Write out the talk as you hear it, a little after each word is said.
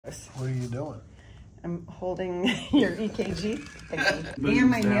gross. What are you doing? I'm holding your EKG thingy. And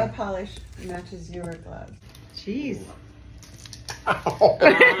my nail polish matches your glove. Jeez.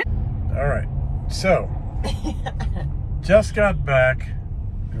 All right, so just got back.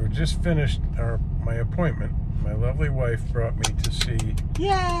 We were just finished my appointment. My lovely wife brought me to see Yay!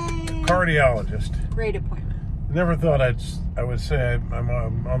 a cardiologist. Great appointment. Never thought I would say I'm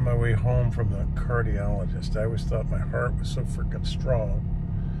on my way home from the cardiologist. I always thought my heart was so freaking strong.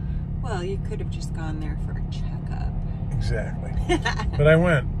 Well, you could have just gone there for a checkup. Exactly. But I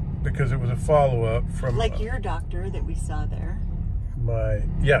went because it was a follow-up from... Like your doctor that we saw there.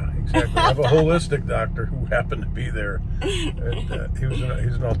 Yeah, exactly. I have a holistic doctor who happened to be there. And,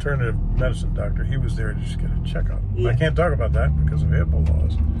 he's an alternative medicine doctor. He was there to just get a checkup. Yeah. I can't talk about that because of HIPAA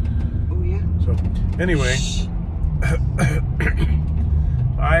laws. Oh, yeah? So, anyway,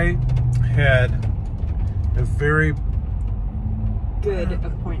 I had a very... good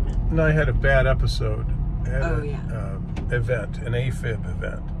appointment. No, I had a bad episode. Oh, yeah. Event, an AFIB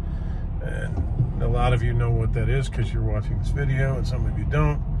event. And a lot of you know what that is because you're watching this video, and some of you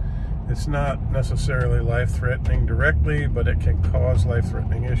don't. It's not necessarily life-threatening directly, but it can cause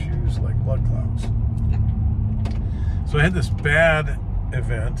life-threatening issues like blood clots. So I had this bad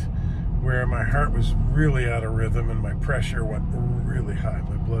event where my heart was really out of rhythm and my pressure went really high,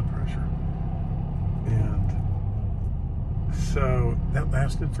 my blood pressure. And so that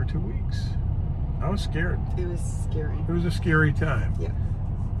lasted for 2 weeks. I was scared. It was scary. It was a scary time. Yeah.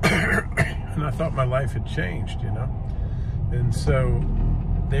 And I thought my life had changed, you know. And so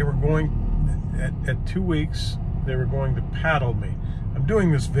they were going, at 2 weeks, they were going to paddle me. I'm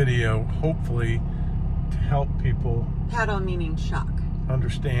doing this video, hopefully, to help people. Paddle meaning shock.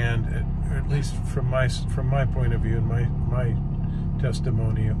 Understand, at least from my point of view and my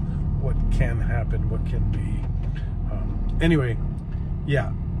testimony, what can happen, what can be. Anyway,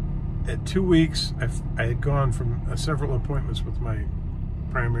 yeah. At 2 weeks, I had gone from several appointments with my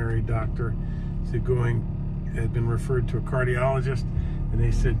primary doctor to had been referred to a cardiologist, and they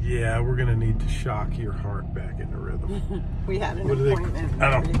said, yeah, we're going to need to shock your heart back into rhythm. We had an appointment. I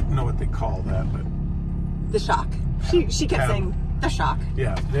don't know what they call that, but... The shock. She kept saying, the shock.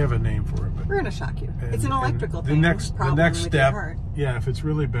 Yeah, they have a name for it. But we're going to shock you. It's an electrical the thing. next with your heart. Yeah, if it's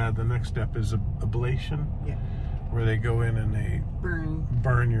really bad, the next step is ablation. Yeah. Where they go in and they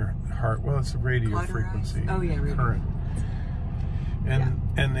burn your heart. Well, it's a radio frequency current.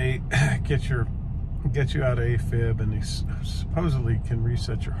 And they get you out of AFib, and they supposedly can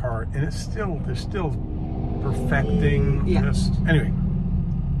reset your heart. And they're still perfecting this. Anyway,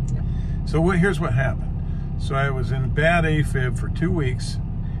 so here's what happened. So I was in bad AFib for 2 weeks,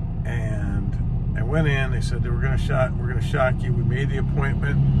 and I went in. They said we're going to shock you. We made the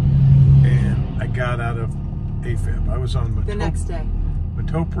appointment, and I got out of AFib. I was on the next day.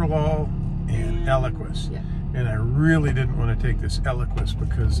 Metoprolol and Eliquis. Yeah. And I really didn't want to take this Eliquis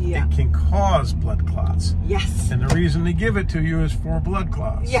because it can cause blood clots. Yes. And the reason they give it to you is for blood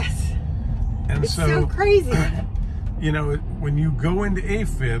clots. Yes. And it's so crazy. You know, when you go into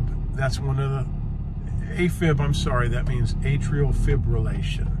AFib, that's one of the... AFib, I'm sorry, that means atrial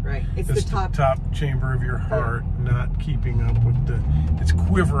fibrillation. Right. It's the top chamber of your heart not keeping up with it's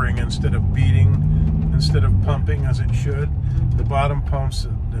quivering instead of beating, instead of pumping as it should. The bottom pumps,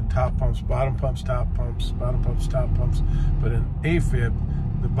 the top pumps, bottom pumps, top pumps, bottom pumps, top pumps. But in AFib,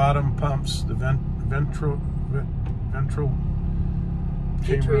 the bottom pumps, the ventral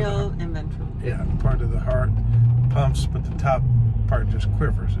chamber. Atrial and ventral. Yeah, part of the heart pumps, but the top part just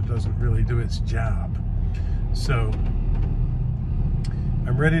quivers. It doesn't really do its job. So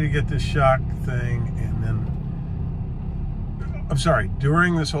I'm ready to get this shock thing, and then I'm sorry,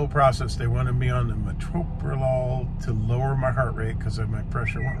 during this whole process they wanted me on the Metoprolol to lower my heart rate because my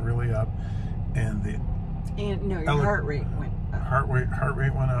pressure went really up, and your heart rate went up. Heart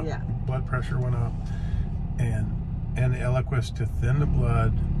rate went up, blood pressure went up, and the Eliquis to thin the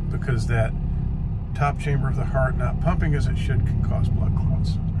blood because that top chamber of the heart not pumping as it should can cause blood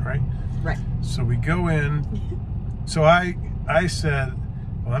clots, right? Right. So we go in. So I said,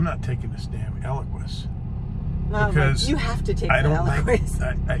 well, I'm not taking this damn Eliquis. No, because you have to take the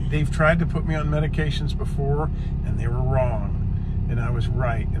Eliquis. They've tried to put me on medications before, and they were wrong. And I was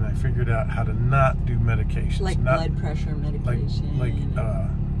right, and I figured out how to not do medications. Like blood pressure medication.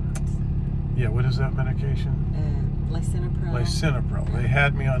 What is that medication? Lisinopril. Lisinopril. They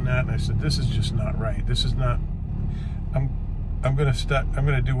had me on that, and I said, this is just not right. This is not... I'm going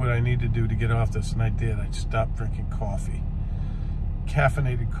to do what I need to do to get off this, and I did. I stopped drinking coffee.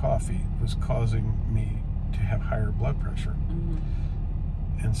 Caffeinated coffee was causing me to have higher blood pressure.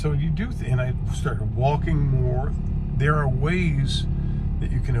 And so you do, and I started walking more. There are ways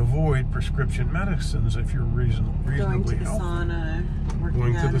that you can avoid prescription medicines if you're reasonably healthy.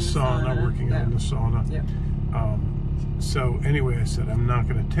 Going to the sauna, working out in the sauna. Yep. So anyway, I said, I'm not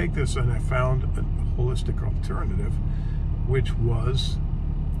going to take this, and I found a holistic alternative, which was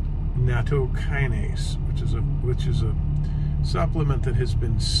Nattokinase, which is a supplement that has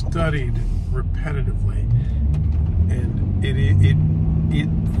been studied repetitively, and it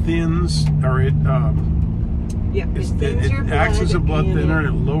thins, or it acts as a blood thinner, and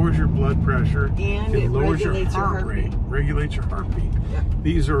it lowers your blood pressure, and it lowers your heart rate, regulates your heartbeat. Yep.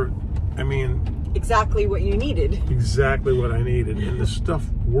 These are, I mean, exactly what you needed. Exactly what I needed, and the stuff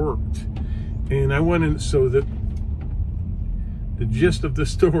worked. And I went in, so that the gist of the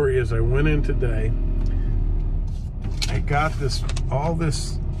story is, I went in today, I got this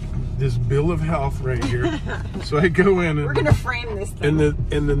bill of health right here. So I go in, and we're gonna frame this thing.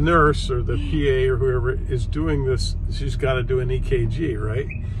 And the nurse or the PA or whoever is doing this, she's got to do an EKG, right?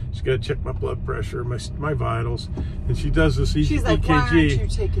 She's got to check my blood pressure, my vitals, and she does this EKG. She's like, why aren't you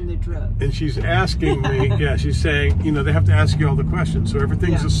taking the drug? And she's asking me, yeah, she's saying, you know, they have to ask you all the questions. So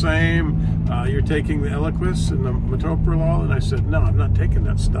everything's the same. You're taking the Eliquis and the Metoprolol, and I said, no, I'm not taking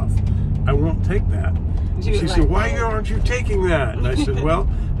that stuff. I won't take that. She said, why aren't you taking that? And I said, well,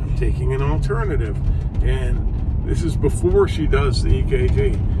 I'm taking an alternative. And this is before she does the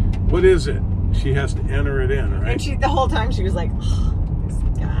EKG. What is it? She has to enter it in, right? And the whole time she was like, oh, this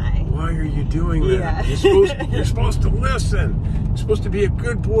guy. Why are you doing that? Yeah. You're supposed to listen. You're supposed to be a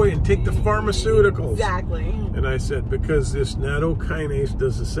good boy and take the pharmaceuticals. Exactly. And I said, because this Nattokinase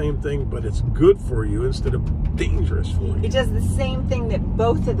does the same thing, but it's good for you instead of dangerous for you. It does the same thing that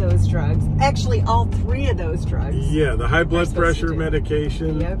both of those drugs, actually all three of those drugs. Yeah, the high blood pressure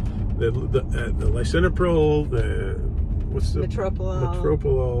medication, the lisinopril, the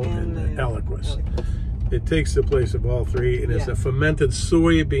Metoprolol, and the Eliquis. It takes the place of all three, and it's a fermented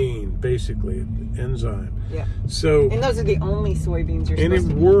soybean, basically, an enzyme. Yeah. So, and those are the only soybeans you're supposed to eat.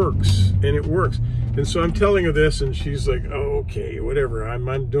 And it works. And so I'm telling her this, and she's like, oh, okay, whatever.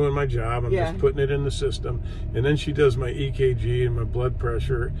 I'm doing my job. I'm just putting it in the system. And then she does my EKG and my blood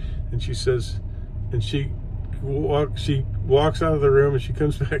pressure, and she says, and she walks out of the room, and she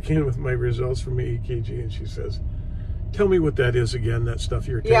comes back in with my results from my EKG, and she says, tell me what that is again, that stuff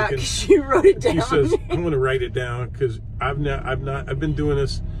you're taking. Yeah, because she wrote it down. She says, I'm going to write it down, because I've been doing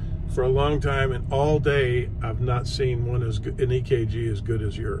this for a long time, and all day I've not seen an EKG as good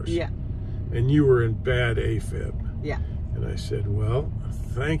as yours. Yeah. And you were in bad AFib. Yeah. And I said, well,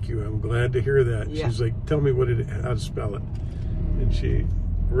 thank you. I'm glad to hear that. Yeah. She's like, tell me how to spell it. And she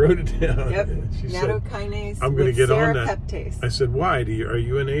wrote it down. Yep. She Nattokinase. said, I'm going to get on that. Peptase. I said, why? Are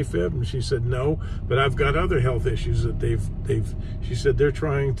you in AFib? And she said, no, but I've got other health issues that she said they're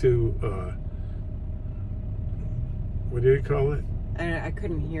trying to, what do you call it? I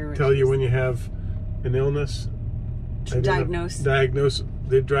couldn't hear. Tell you when you have an illness.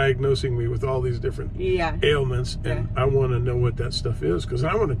 They're diagnosing me with all these different ailments, and I want to know what that stuff is, because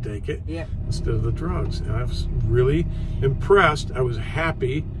I want to take it instead of the drugs. And I was really impressed. I was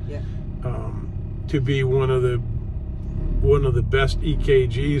happy to be one of the best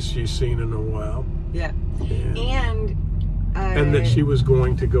EKGs she's seen in a while. Yeah, and that she was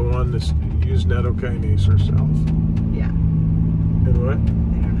going to go on this use Nattokinase herself. Yeah. And what?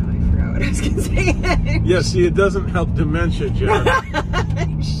 What I was going to say. Yeah, see, it doesn't help dementia, John.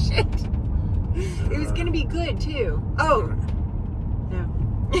 Shit. It was going to be good, too. Oh. No.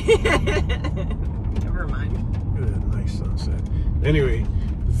 Never mind. Good, nice sunset. Anyway,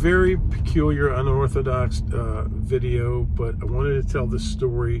 very peculiar, unorthodox video, but I wanted to tell this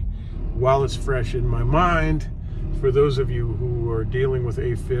story while it's fresh in my mind for those of you who are dealing with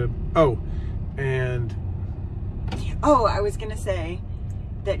AFib. Oh, I was going to say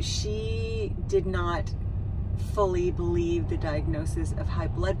that she did not fully believe the diagnosis of high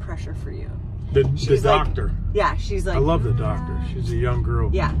blood pressure for you. The doctor. She's like, I love the doctor. She's a young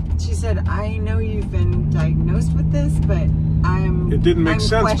girl. Yeah. She said, I know you've been diagnosed with this, but it didn't make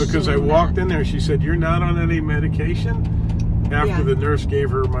sense because I walked in there. She said, you're not on any medication? After the nurse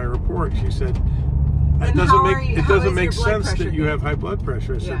gave her my report, she said, it doesn't make sense that you have high blood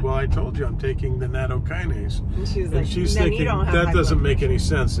pressure. I said, well, I told you I'm taking the Nattokinase. And she was like, she's thinking that doesn't make any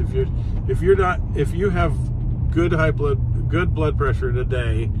sense. If you have good blood pressure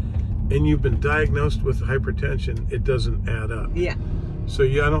today, and you've been diagnosed with hypertension, it doesn't add up. Yeah. So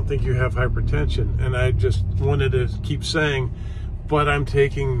I don't think you have hypertension. And I just wanted to keep saying, but I'm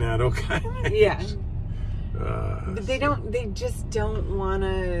taking Nattokinase. Yeah. But they just don't want to.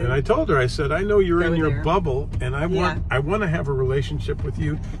 And I told her, I said, I know you're in your bubble, and I want to have a relationship with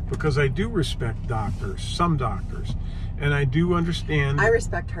you because I do respect doctors, some doctors, And I do understand. I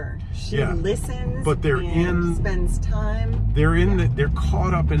respect her. She listens, but they're spends time. They're they're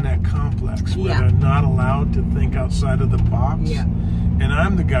caught up in that complex where they're not allowed to think outside of the box. Yeah. And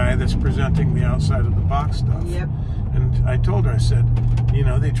I'm the guy that's presenting the outside of the box stuff. Yep. And I told her, I said, you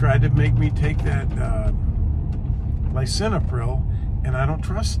know, they tried to make me take that lisinopril, and I don't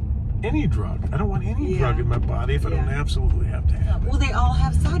trust any drug. I don't want any drug in my body if I don't absolutely have to have it. Well, they all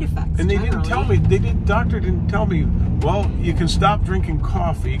have side effects. And they didn't tell me, doctor didn't tell me, well, you can stop drinking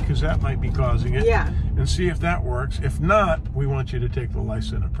coffee because that might be causing it. Yeah. And see if that works. If not, we want you to take the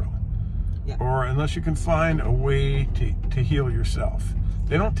lisinopril. Yeah. Or unless you can find a way to heal yourself.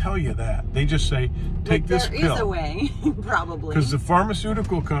 They don't tell you that. They just say, take this pill. There is a way, probably. Because the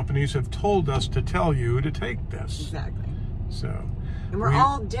pharmaceutical companies have told us to tell you to take this. Exactly. So. And we're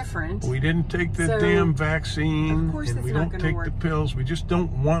all different. We didn't take the damn vaccine, of course and we don't take the pills. We just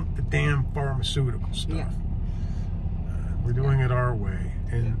don't want the damn pharmaceutical stuff. Yeah. We're doing it our way.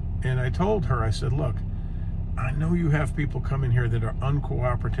 And I told her, I said, look, I know you have people come in here that are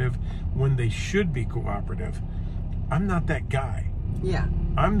uncooperative when they should be cooperative. I'm not that guy. Yeah.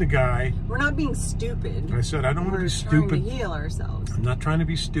 I'm the guy. We're not being stupid. I said, I don't want to be stupid. We're trying to heal ourselves. I'm not trying to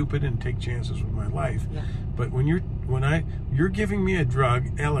be stupid and take chances with my life. Yeah. But when you're giving me a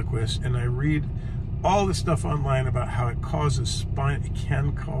drug, Eliquis, and I read all the stuff online about how it causes it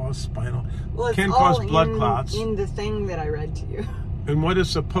can cause spinal, can cause blood clots. In the thing that I read to you. And what is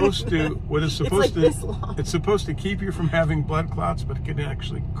supposed to, it's like this long. It's supposed to keep you from having blood clots, but it can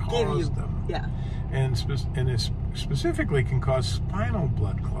actually cause them. Yeah. And it specifically can cause spinal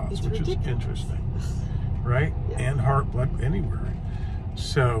blood clots, which is interesting, right? Yeah. And heart blood anywhere.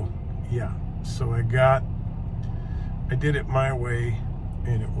 So, yeah. So I did it my way,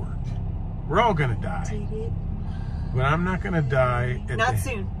 and it worked. We're all gonna die, but I'm not gonna die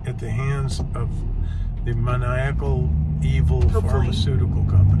at the hands of the maniacal, evil pharmaceutical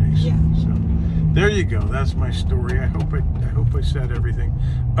companies. Yeah. So there you go. That's my story. I hope I said everything.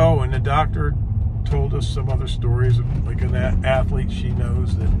 Oh, and the doctor told us some other stories of like an athlete she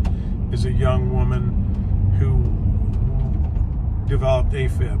knows that is a young woman who developed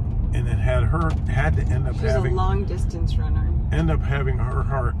AFIB, and it had to end up having. She's a long distance runner. End up having her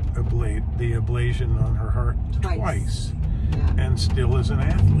heart the ablation on her heart twice. Yeah. And still is an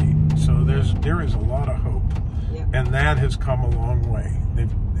athlete. So there is a lot of hope. Yep. And that has come a long way.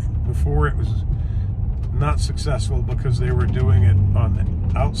 Before it was not successsul because they were doing it on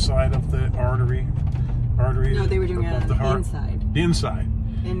the outside of the arteries. No, they were doing it on the heart. Inside. The inside.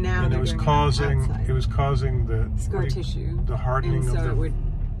 And now it was causing the scar tissue. The hardening of the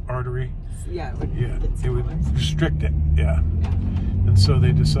artery. Yeah, it would restrict it. Yeah. And so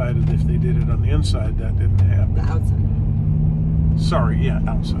they decided if they did it on the inside, that didn't happen. The outside. Sorry, yeah,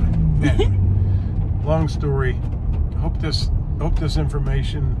 outside. Anyway, long story. Hope this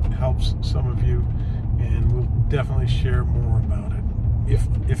information helps some of you, and we'll definitely share more about it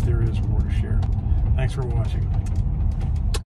if there is more to share. Thanks for watching.